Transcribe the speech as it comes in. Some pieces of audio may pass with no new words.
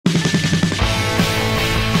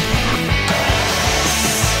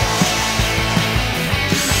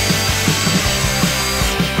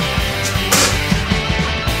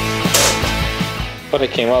what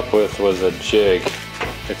I came up with was a jig.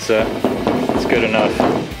 It's good enough.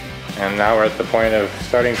 And now we're at the point of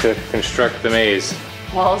starting to construct the maze.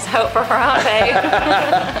 Walls out for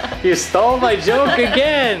Harambe. You stole my joke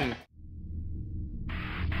again!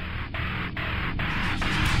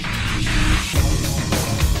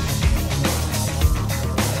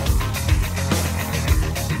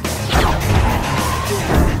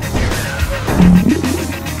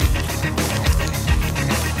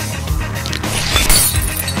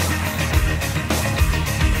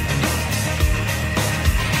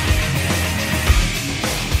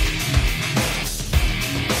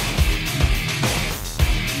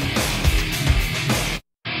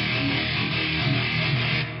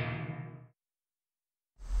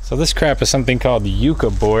 So this crap is something called the Yucca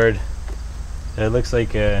board. It looks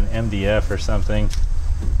like an MDF or something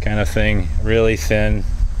kind of thing, really thin.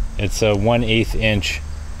 It's a 1/8 inch.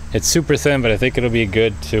 It's super thin, but I think it'll be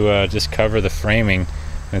good to just cover the framing.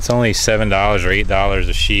 And it's only $7 or $8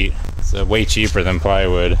 a sheet. It's way cheaper than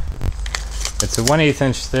plywood. It's a 1/8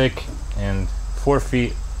 inch thick and 4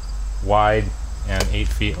 feet wide and 8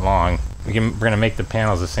 feet long. We're gonna make the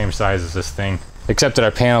panels the same size as this thing, except that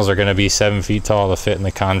our panels are gonna be 7 feet tall to fit in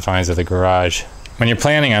the confines of the garage. When you're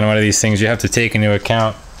planning on one of these things, you have to take into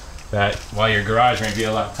account that while your garage may be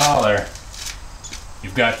a lot taller,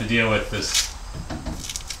 you've got to deal with this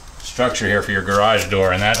structure here for your garage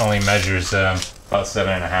door, and that only measures about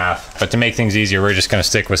 7.5. But to make things easier, we're just gonna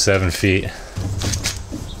stick with 7 feet.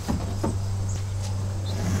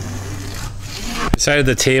 Decided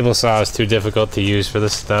the table saw is too difficult to use for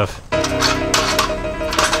this stuff.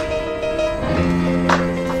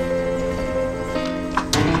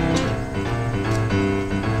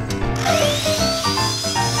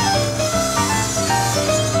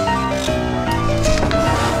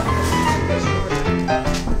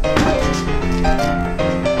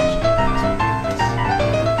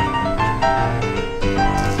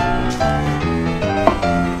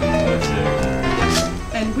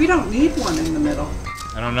 We don't need one in the middle.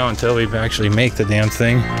 I don't know until we actually make the damn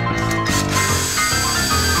thing.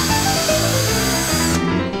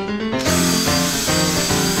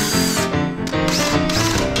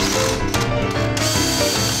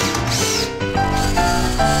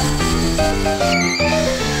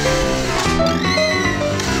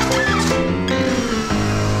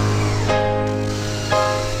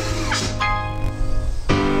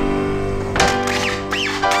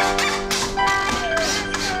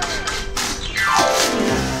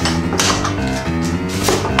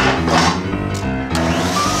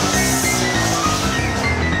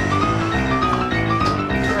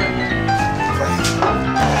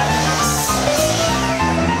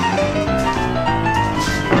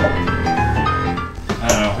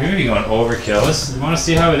 Maybe going overkill. You want to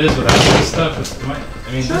see how it is without this stuff?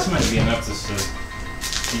 I mean, this might be enough to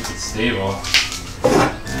keep it stable.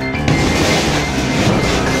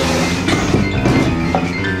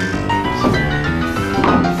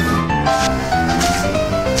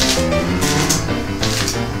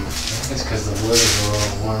 It's because the wood is a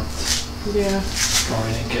little warm. Yeah. Or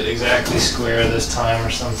we didn't get exactly square this time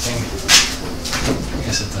or something. I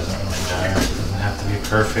guess it doesn't really matter. It doesn't have to be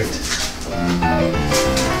perfect. As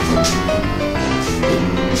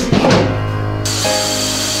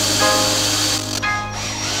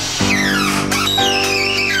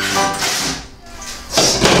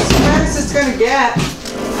far as it's gonna get.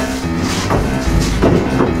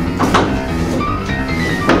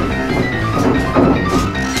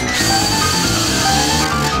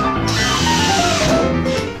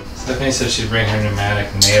 Stephanie said she'd bring her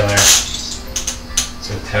pneumatic nailer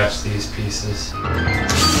to attach these pieces.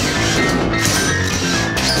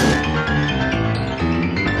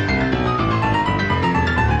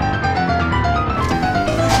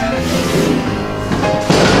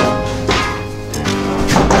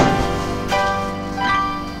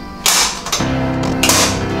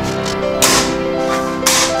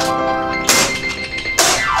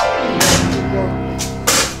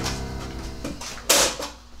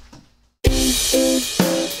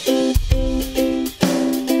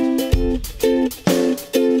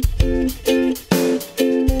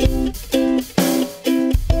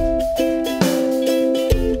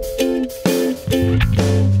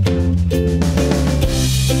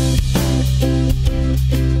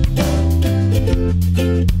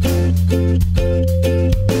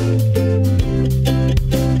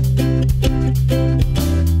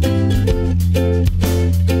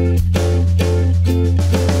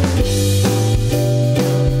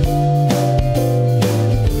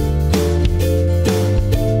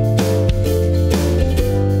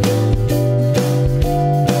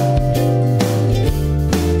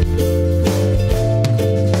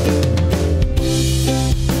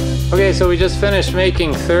 Okay, so we just finished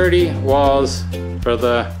making 30 walls for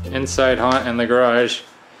the inside haunt and the garage.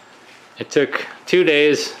 It took 2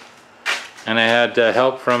 days, and I had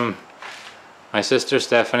help from my sister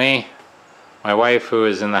Stephanie, my wife who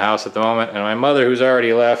is in the house at the moment, and my mother who's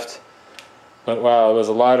already left. But wow, it was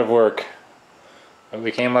a lot of work. But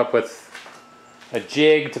we came up with a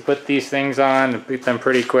jig to put these things on, to put them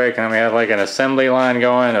pretty quick, and we had like an assembly line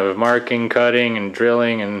going of marking, cutting, and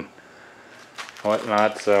drilling and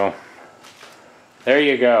whatnot. So there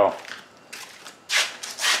you go.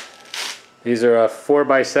 These are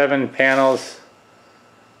 4x7 panels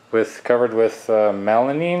covered with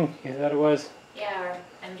melamine. Is that what it was? Yeah, or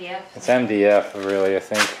MDF. It's MDF, really. I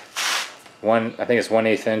think it's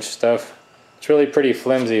 1/8 inch stuff. It's really pretty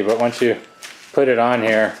flimsy, but once you put it on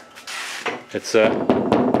here, it's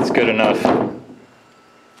good enough.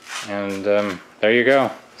 And there you go.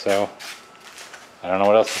 So I don't know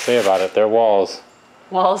what else to say about it. They're walls.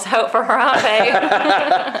 Walls out for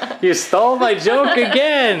Harambe. You stole my joke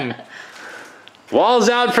again. Walls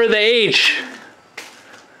out for the H.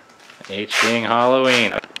 H being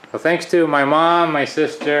Halloween. Well, thanks to my mom, my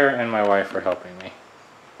sister, and my wife for helping me.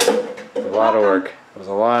 It was a lot of work. It was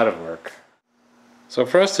a lot of work. So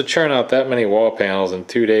for us to churn out that many wall panels in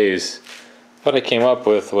 2 days, what I came up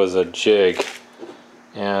with was a jig.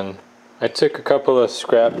 And I took a couple of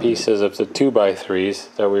scrap pieces of the 2x3s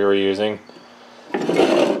that we were using,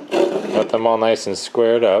 got them all nice and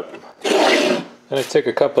squared up. Then I took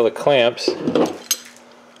a couple of clamps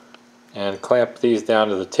and clamped these down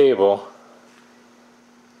to the table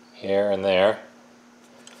here and there.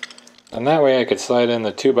 And that way I could slide in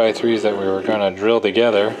the 2x3s that we were going to drill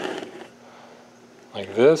together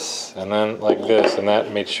like this and then like this, and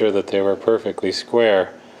that made sure that they were perfectly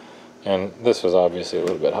square. And this was obviously a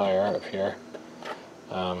little bit higher up here.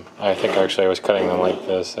 I think actually I was cutting them like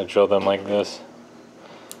this. I drilled them like this.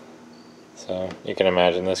 So you can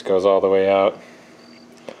imagine this goes all the way out.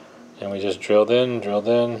 And we just drilled in,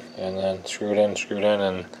 and then screwed in,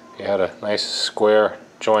 and you had a nice square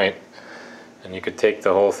joint. And you could take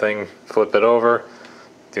the whole thing, flip it over,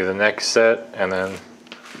 do the next set, and then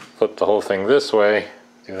flip the whole thing this way,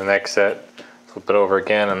 do the next set, flip it over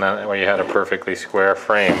again, and then that way you had a perfectly square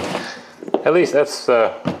frame. At least that's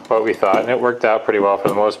what we thought, and it worked out pretty well for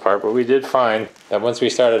the most part. But we did find that once we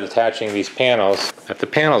started attaching these panels, that the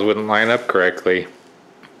panels wouldn't line up correctly,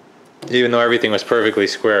 even though everything was perfectly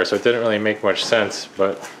square, so it didn't really make much sense.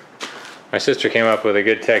 But my sister came up with a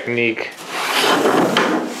good technique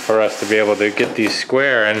for us to be able to get these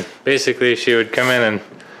square, and basically she would come in and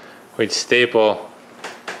we'd staple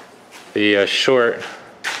the short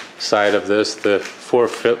side of this, the 4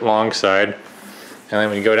 foot long side, and then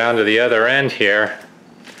we'd go down to the other end here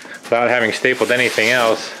without having stapled anything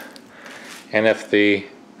else. And if the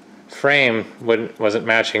frame wasn't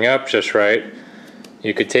matching up just right,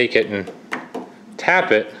 you could take it and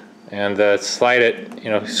tap it and slide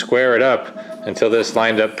it, square it up until this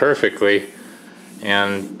lined up perfectly,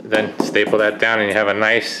 and then staple that down, and you have a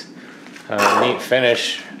nice neat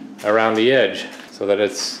finish around the edge so that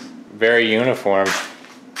it's very uniform.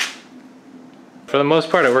 For the most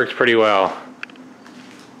part it worked pretty well.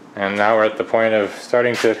 And now we're at the point of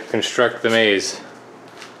starting to construct the maze.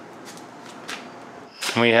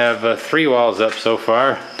 We have 3 walls up so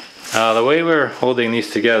far. The way we're holding these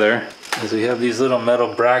together is we have these little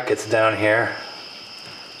metal brackets down here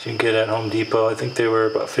that you can get at Home Depot. I think they were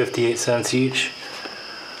about 58 cents each.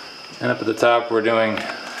 And up at the top we're doing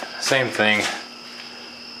the same thing,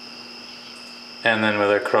 and then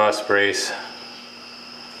with a cross brace.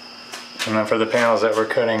 And then for the panels that we're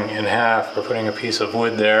cutting in half, we're putting a piece of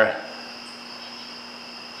wood there.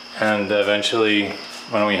 And eventually,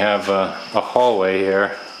 when we have a hallway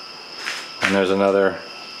here, and there's another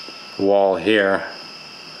wall here,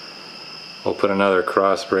 we'll put another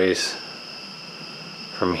cross brace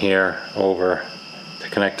from here over to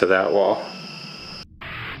connect to that wall.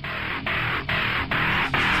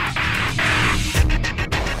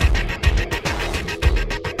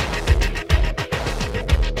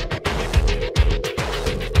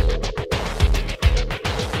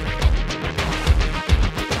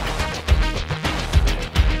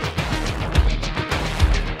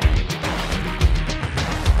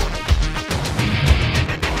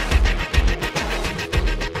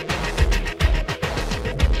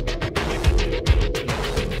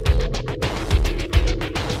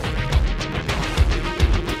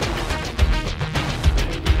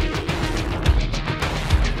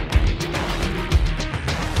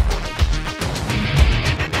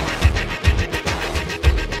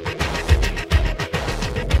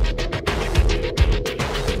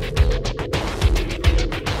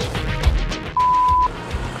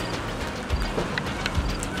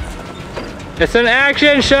 It's an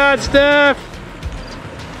action shot, Steph!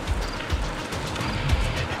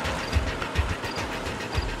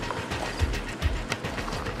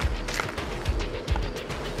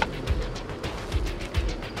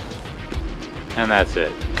 And that's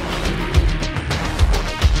it.